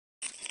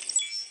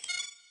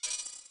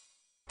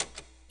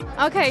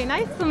Okay,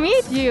 nice to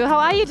meet you. How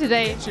are you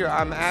today?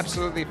 I'm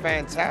absolutely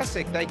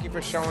fantastic. Thank you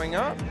for showing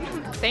up.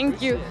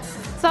 Thank you.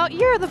 So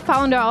you're the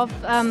founder of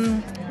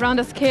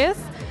Rhonda's Kiss.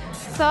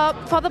 So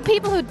for the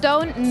people who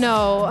don't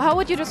know, how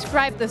would you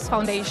describe this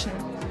foundation?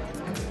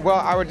 Well,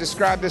 I would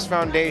describe this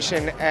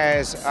foundation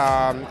as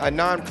a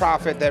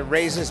nonprofit that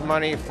raises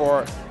money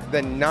for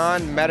the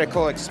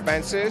non-medical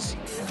expenses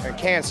and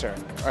cancer,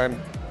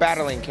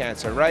 battling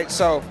cancer, right?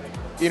 So,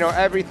 you know,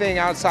 everything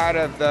outside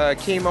of the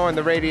chemo and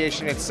the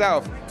radiation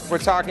itself, we're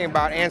talking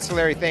about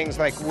ancillary things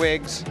like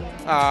wigs,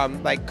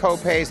 like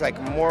co-pays, like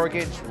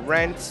mortgage,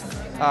 rent,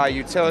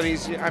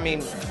 utilities. I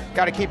mean,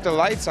 got to keep the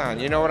lights on,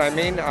 you know what I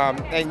mean?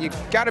 And you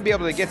got to be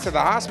able to get to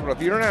the hospital.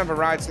 If you don't have a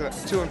ride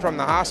to and from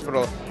the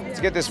hospital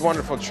to get this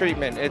wonderful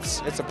treatment,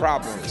 it's a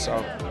problem.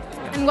 So.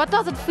 And what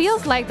does it feel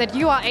like that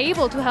you are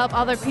able to help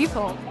other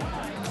people?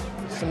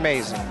 It's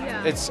amazing.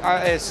 Yeah. It's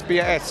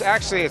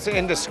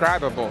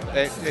indescribable.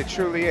 It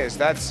truly is.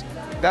 That's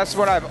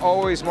what I've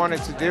always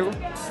wanted to do.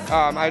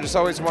 I just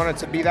always wanted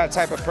to be that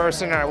type of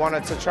person, and I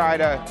wanted to try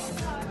to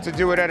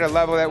do it at a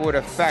level that would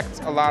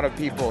affect a lot of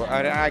people.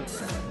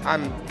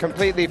 I'm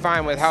completely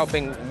fine with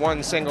helping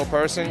one single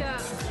person,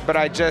 but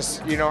I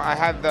just, you know, I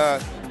have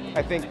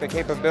I think the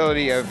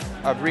capability of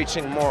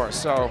reaching more.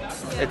 So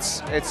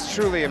it's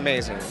truly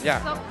amazing.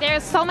 Yeah. So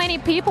there's so many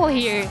people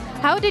here.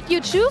 How did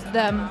you choose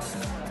them?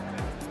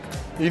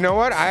 You know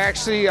what? I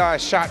actually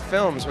shot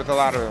films with a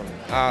lot of them.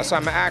 So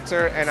I'm an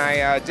actor, and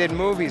I did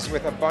movies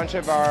with a bunch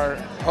of our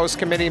host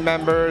committee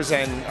members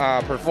and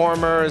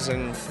performers,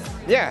 and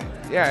yeah,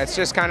 it's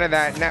just kind of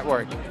that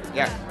network.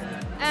 Yeah.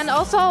 And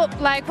also,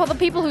 like, for the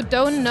people who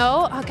don't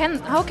know,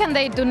 how can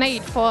they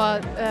donate for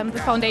the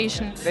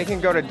foundation? They can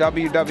go to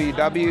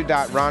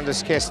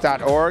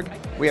www.rhondaskiss.org.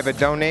 We have a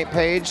donate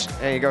page,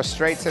 and you go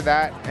straight to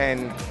that,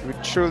 and we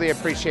truly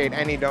appreciate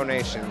any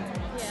donation.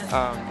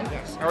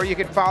 Yes. Or you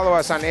can follow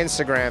us on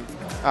Instagram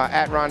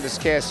at Rhonda's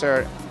Kiss,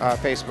 or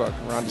Facebook,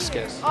 Rhonda's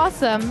Kiss.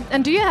 Awesome.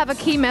 And do you have a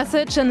key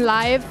message in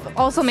life,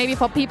 also maybe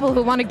for people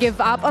who want to give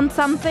up on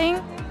something?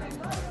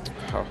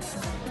 Oh.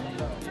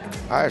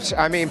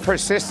 I mean,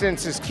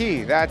 persistence is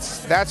key.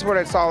 That's what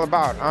it's all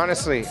about,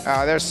 honestly.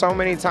 There's so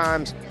many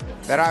times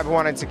that I've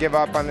wanted to give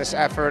up on this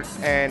effort,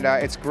 and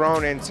it's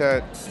grown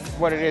into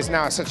what it is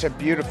now, such a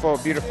beautiful,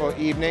 beautiful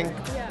evening.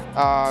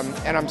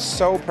 And I'm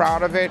so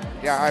proud of it.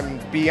 Yeah, I'm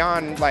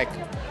beyond proud.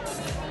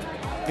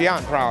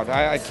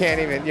 I can't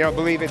even, you know,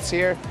 believe it's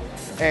here.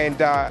 And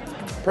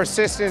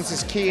persistence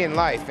is key in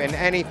life and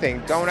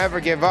anything. Don't ever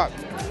give up.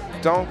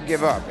 Don't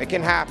give up. It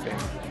can happen.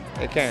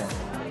 It can.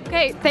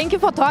 Okay, thank you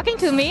for talking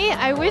to me.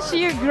 I wish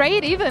you a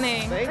great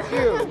evening. Thank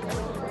you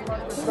for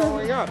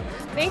showing up.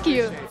 Thank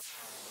you.